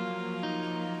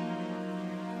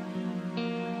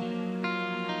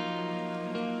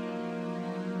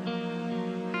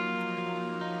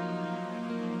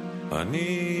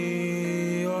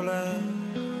 אני הולך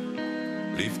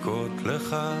לבכות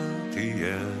לך,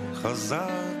 תהיה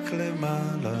חזק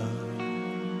למעלה,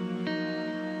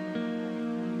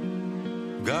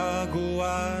 געגועי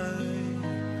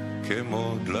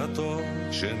כמו דלתות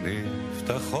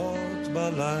שנפתחות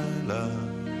בלילה,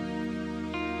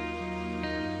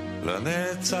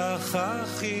 לנצח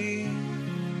אחי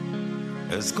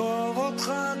אזכור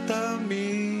אותך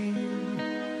תמיד,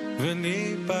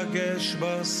 וניפגש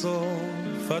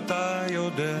בסוף, אתה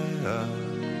יודע.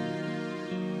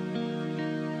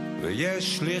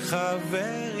 ויש לי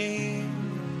חברים,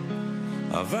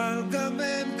 אבל גם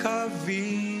הם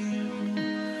קווים,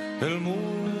 אל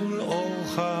מול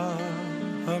אורך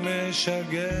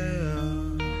המשגע.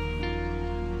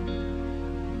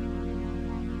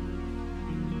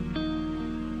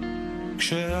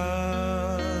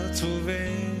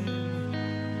 כשעצובים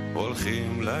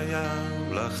הולכים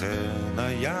לים, לכן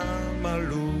הים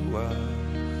מלוח,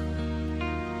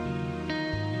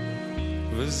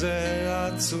 וזה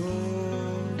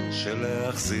עצוב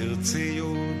שלהחזיר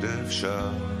ציוד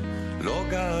אפשר, לא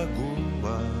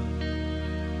געגוע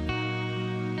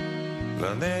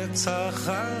לנצח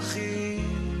אחי,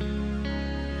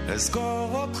 אזכור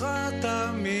אותך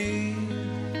תמיד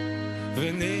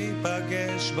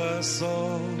וניפגש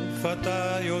בסוף,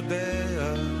 אתה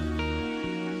יודע.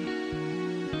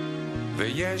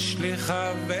 ויש לי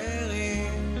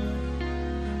חברים,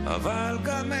 אבל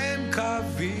גם הם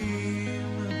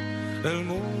קווים אל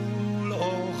מול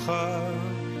אורך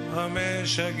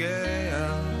המשגע.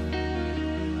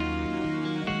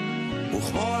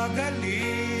 וכמו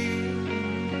הגלים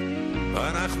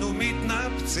אנחנו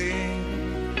מתנפצים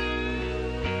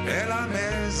אל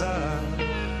המזח,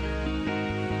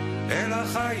 אל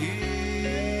החיים.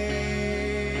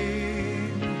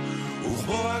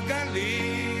 וכמו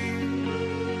הגלים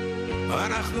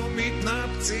אנחנו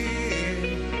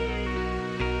מתנפצים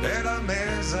אל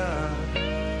המזח,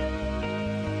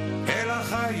 אל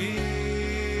החיים.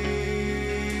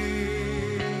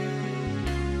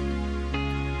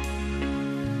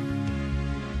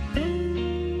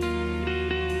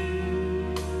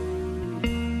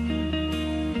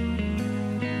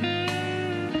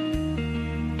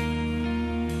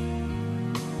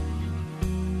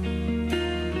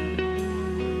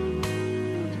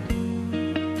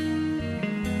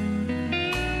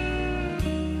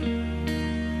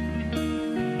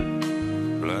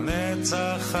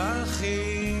 לנצח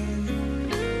אחי,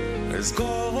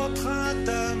 אזכור אותך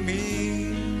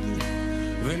תמיד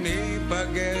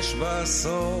וניפגש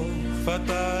בסוף,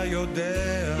 אתה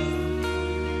יודע.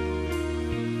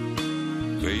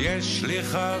 ויש לי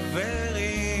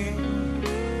חברים,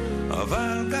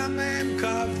 אבל גם הם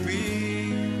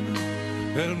קווים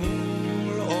אל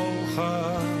מול אורך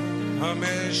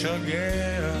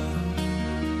המשגע.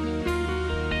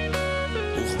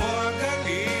 וכמו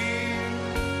הגלים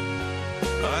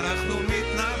אנחנו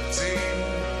מתנפצים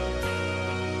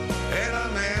אל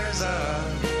המזח,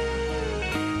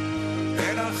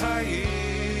 אל החיים.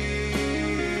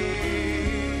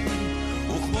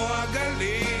 וכמו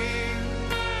הגלים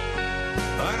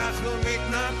אנחנו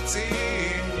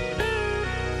מתנפצים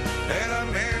אל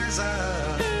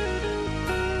המזח,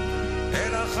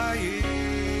 אל החיים.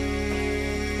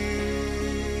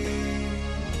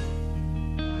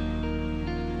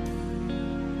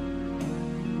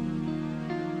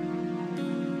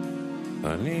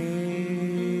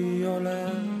 אני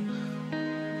הולך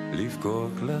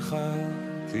לבכות לך,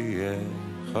 תהיה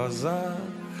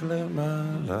חזק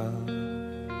למעלה.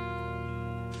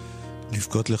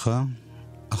 לבכות לך?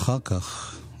 אחר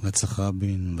כך רצח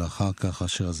רבין, ואחר כך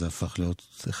השיר הזה הפך להיות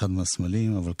אחד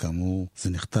מהסמלים, אבל כאמור זה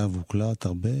נכתב והוקלט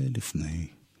הרבה לפני.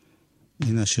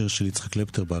 הנה השיר של יצחק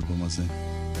קלפטר באלבום הזה.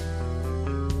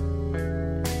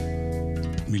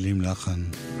 מילים, לחן,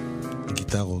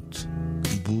 גיטרות,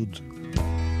 עיבוד.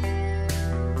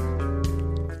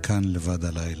 כאן לבד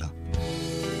הלילה.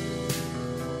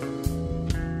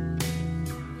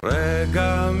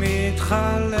 רגע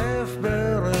מתחלף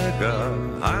ברגע,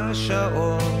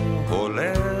 השעון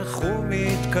הולך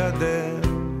ומתקדם,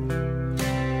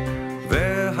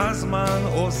 והזמן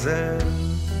עוזר.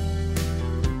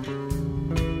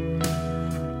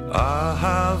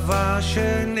 אהבה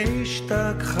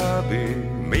שנשתכחה בי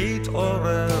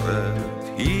מתעוררת,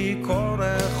 היא כה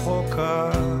רחוקה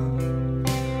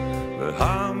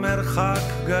והמרחק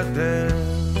גדל.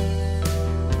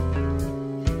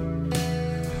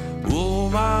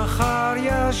 ומחר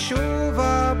ישוב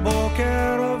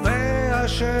הבוקר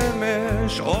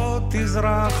והשמש עוד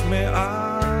תזרח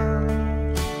מעל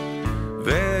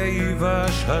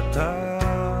ויבש הטל.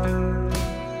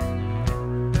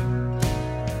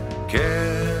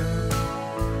 כן,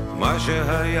 מה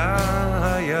שהיה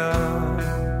היה,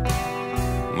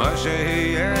 מה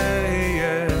שיהיה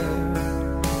יהיה,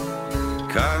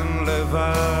 כאן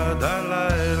לבד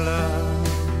הלילה.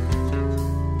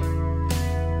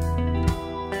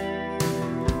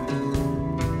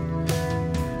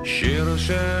 שיר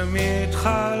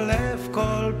שמתחלף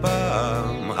כל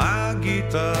פעם,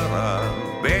 הגיטרה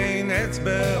בין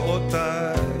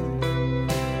אצבעותיי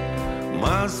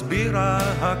מסבירה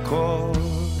הכל.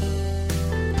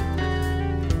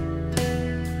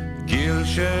 גיל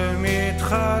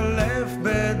שמתחלף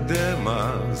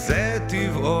בדמה, זה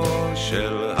טבעו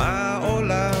של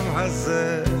העולם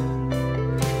הזה,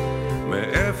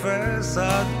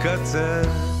 מקצה,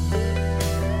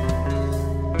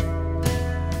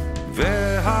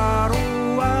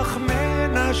 והרוח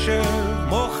מנשב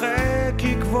מוחק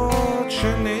עקבות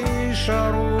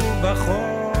שנשארו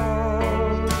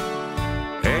בחול,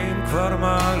 אין כבר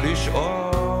מה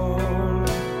לשאול.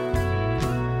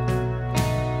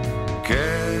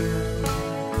 כן,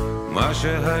 מה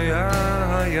שהיה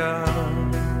היה,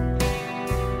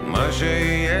 מה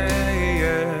שיהיה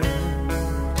יהיה,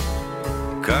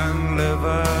 כאן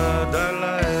לבד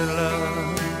הלילה.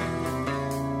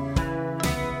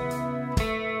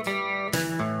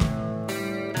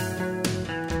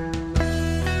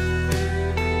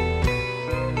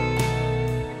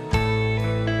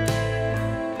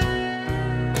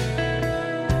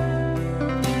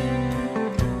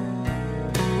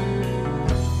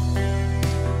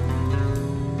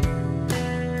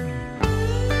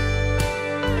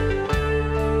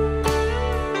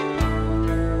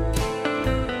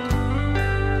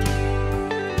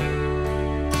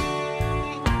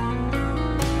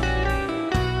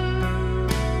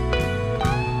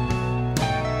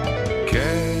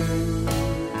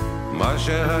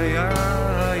 שהיה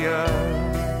היה,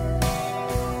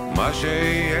 מה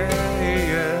שיהיה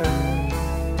יהיה,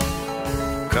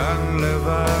 כאן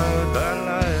לבד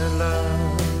הלילה.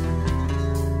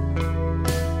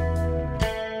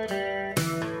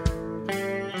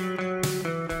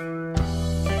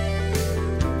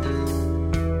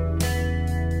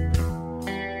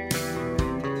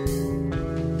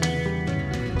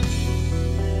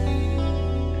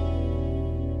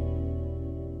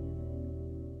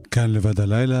 כאן לבד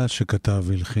הלילה, שכתב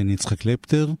והלחין יצחק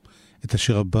קלפטר. את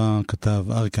השיר הבא כתב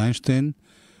אריק איינשטיין.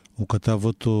 הוא כתב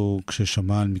אותו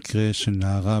כששמע על מקרה של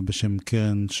נערה בשם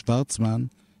קרן שוורצמן,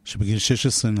 שבגיל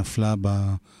 16 נפלה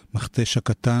במכתש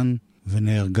הקטן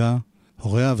ונהרגה.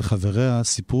 הוריה וחבריה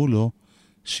סיפרו לו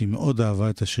שהיא מאוד אהבה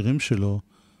את השירים שלו,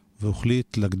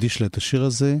 והוחליט להקדיש לה את השיר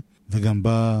הזה, וגם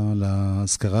בא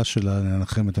להזכרה שלה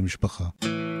לנחם את המשפחה.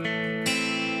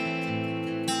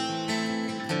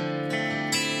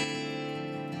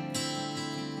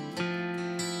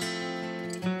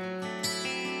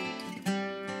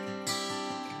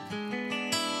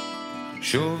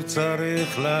 שוב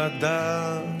צריך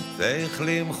לדעת איך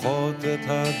למחות את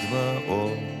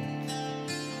הדמעות,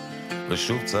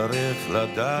 ושוב צריך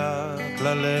לדעת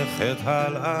ללכת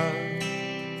הלאה.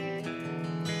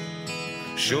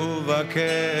 שוב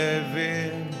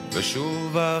הכאבים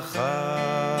ושוב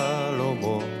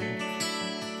החלומות,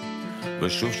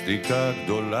 ושוב שתיקה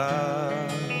גדולה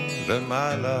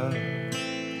למעלה.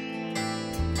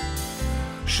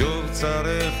 שוב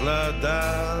צריך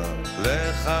לדעת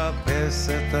לחפש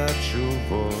את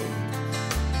התשובות,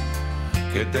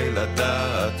 כדי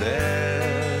לדעת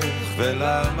איך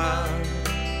ולמה.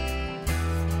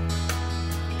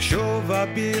 שוב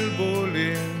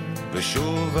הבלבולים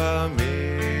ושוב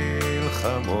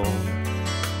המלחמות,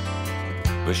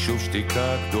 ושוב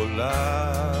שתיקה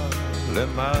גדולה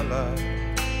למעלה.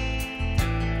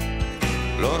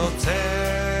 לא רוצה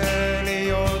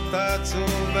להיות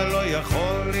עצוב ולא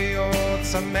יכול להיות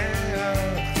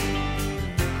שמח,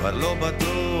 אבל לא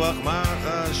בטוח מה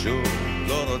חשוב,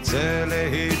 לא רוצה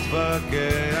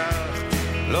להתווכח.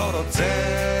 לא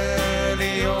רוצה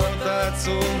להיות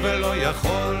עצוב ולא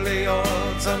יכול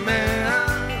להיות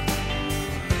שמח,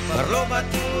 אבל לא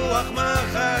בטוח מה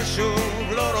חשוב,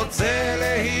 לא רוצה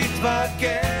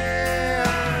להתווכח.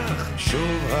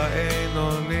 שוב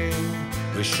העינונים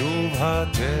ושוב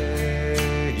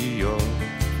התהיות,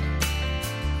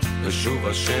 ושוב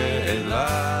השאלה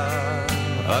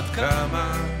עד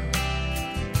כמה.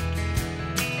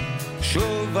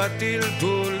 שוב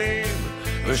הטלטולים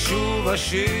ושוב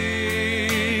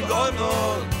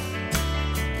השיגעונות,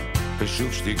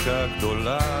 ושוב שתיקה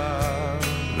גדולה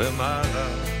למעלה.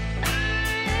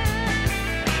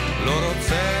 לא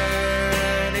רוצה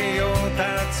להיות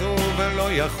עצוב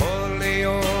ולא יכול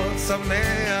להיות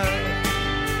שמח,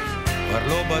 כבר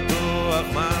לא בטוח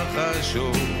מה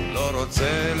חשוב, לא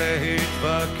רוצה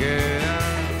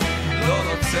להתווכח. לא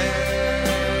רוצה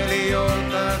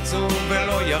להיות עצוב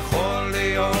ולא יכול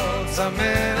להיות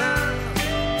שמח,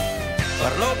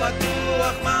 כבר לא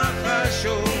בטוח מה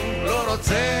חשוב, לא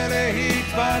רוצה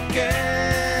להתווכח.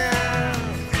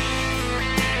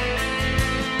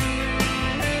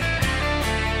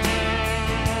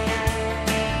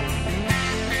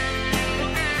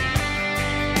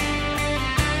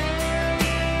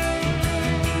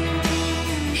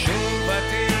 שוב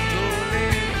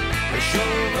הטלטולים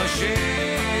ושוב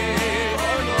השיגעונות,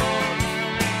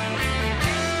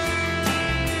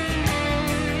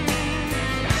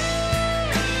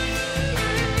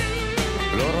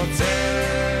 לא רוצה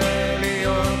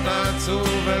להיות עצוב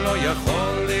ולא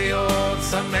יכול להיות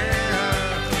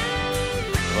שמח,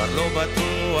 כבר לא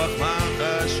בטוח מה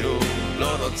חשוב,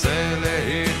 לא רוצה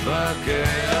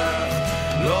להתווכח,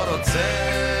 לא רוצה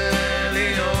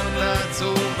להיות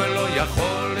עצוב ולא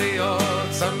יכול להיות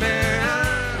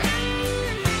שמח,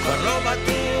 כבר לא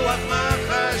בטוח מה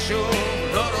חשוב,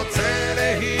 לא רוצה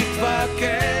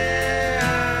להתווכח.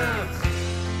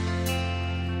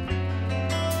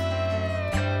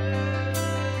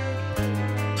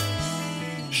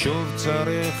 שוב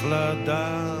צריך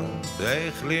לדעת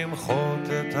איך למחות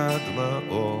את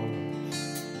הדמעות,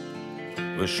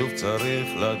 ושוב צריך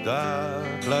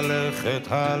לדעת ללכת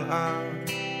הלאה,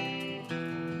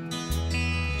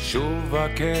 שוב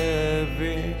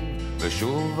הכאבים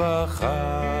ושוב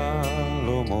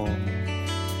החלומות,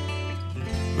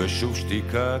 ושוב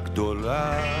שתיקה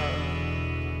גדולה.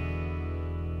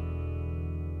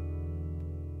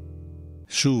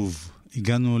 שוב,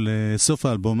 הגענו לסוף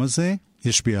האלבום הזה,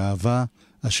 יש בי אהבה.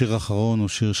 השיר האחרון הוא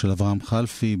שיר של אברהם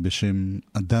חלפי בשם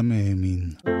אדם האמין.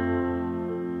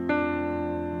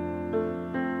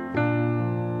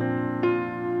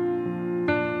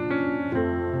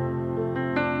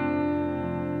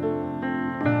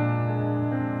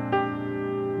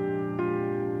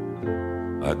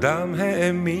 אדם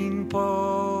האמין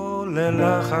פה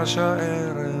ללחש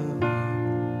הערב,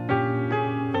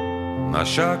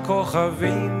 נשק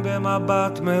כוכבים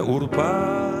במבט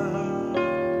מעורפל,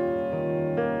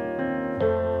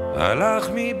 הלך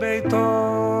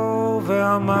מביתו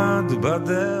ועמד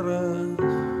בדרך,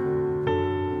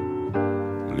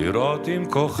 לראות אם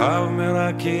כוכב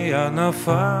מרקיע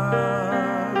נפל,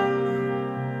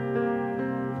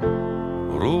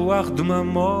 רוח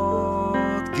דממות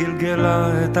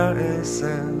גלגלה את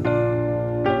העשר,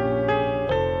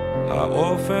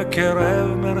 האופק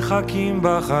קרב מרחקים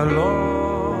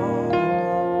בחלום,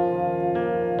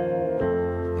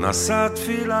 נשא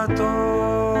תפילתו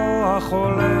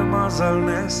החולם מזל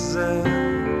נס,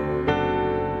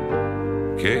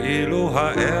 כאילו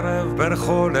הערב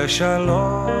ברכו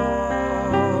לשלום.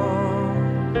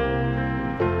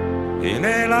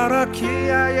 הנה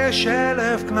לרקיע יש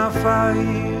 1000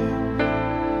 כנפיים,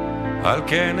 על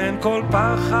כן אין כל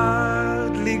פחד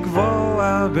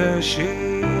לגבוה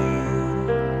בשיר,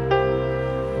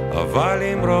 אבל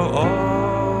אם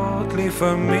רואות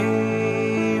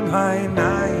לפעמים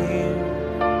העיניים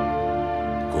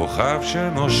כוכב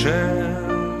שנושר,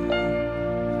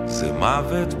 זה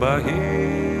מוות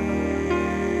בהיר.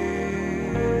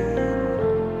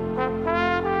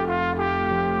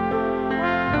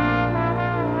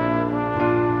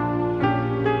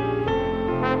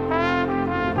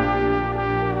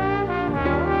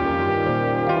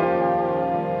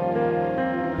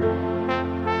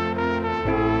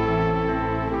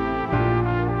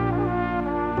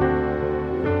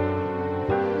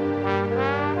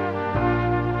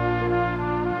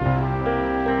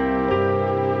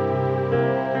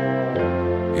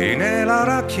 הנה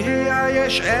לרקיע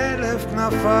יש 1000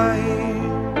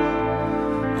 כנפיים,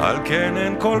 על כן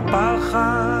אין כל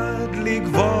פחד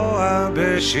לגבוה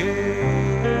בשיר,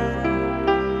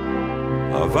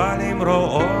 אבל אם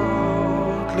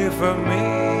רואות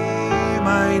לפעמים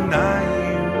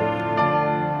העיניים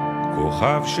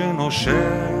כוכב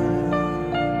שנושר,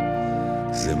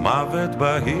 זה מוות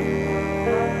בהיר.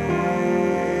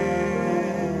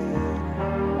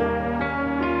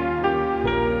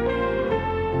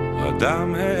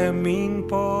 אדם האמין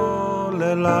פה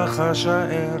ללחש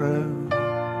הערב,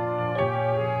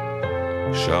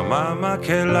 שמע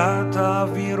מקהלת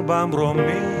האוויר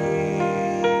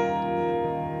במרומים,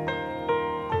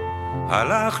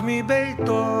 הלך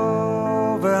מביתו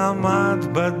ועמד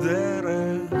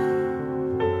בדרך,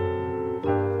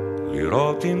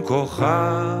 לראות עם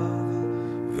כוכב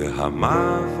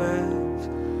והמוות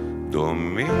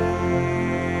דומים.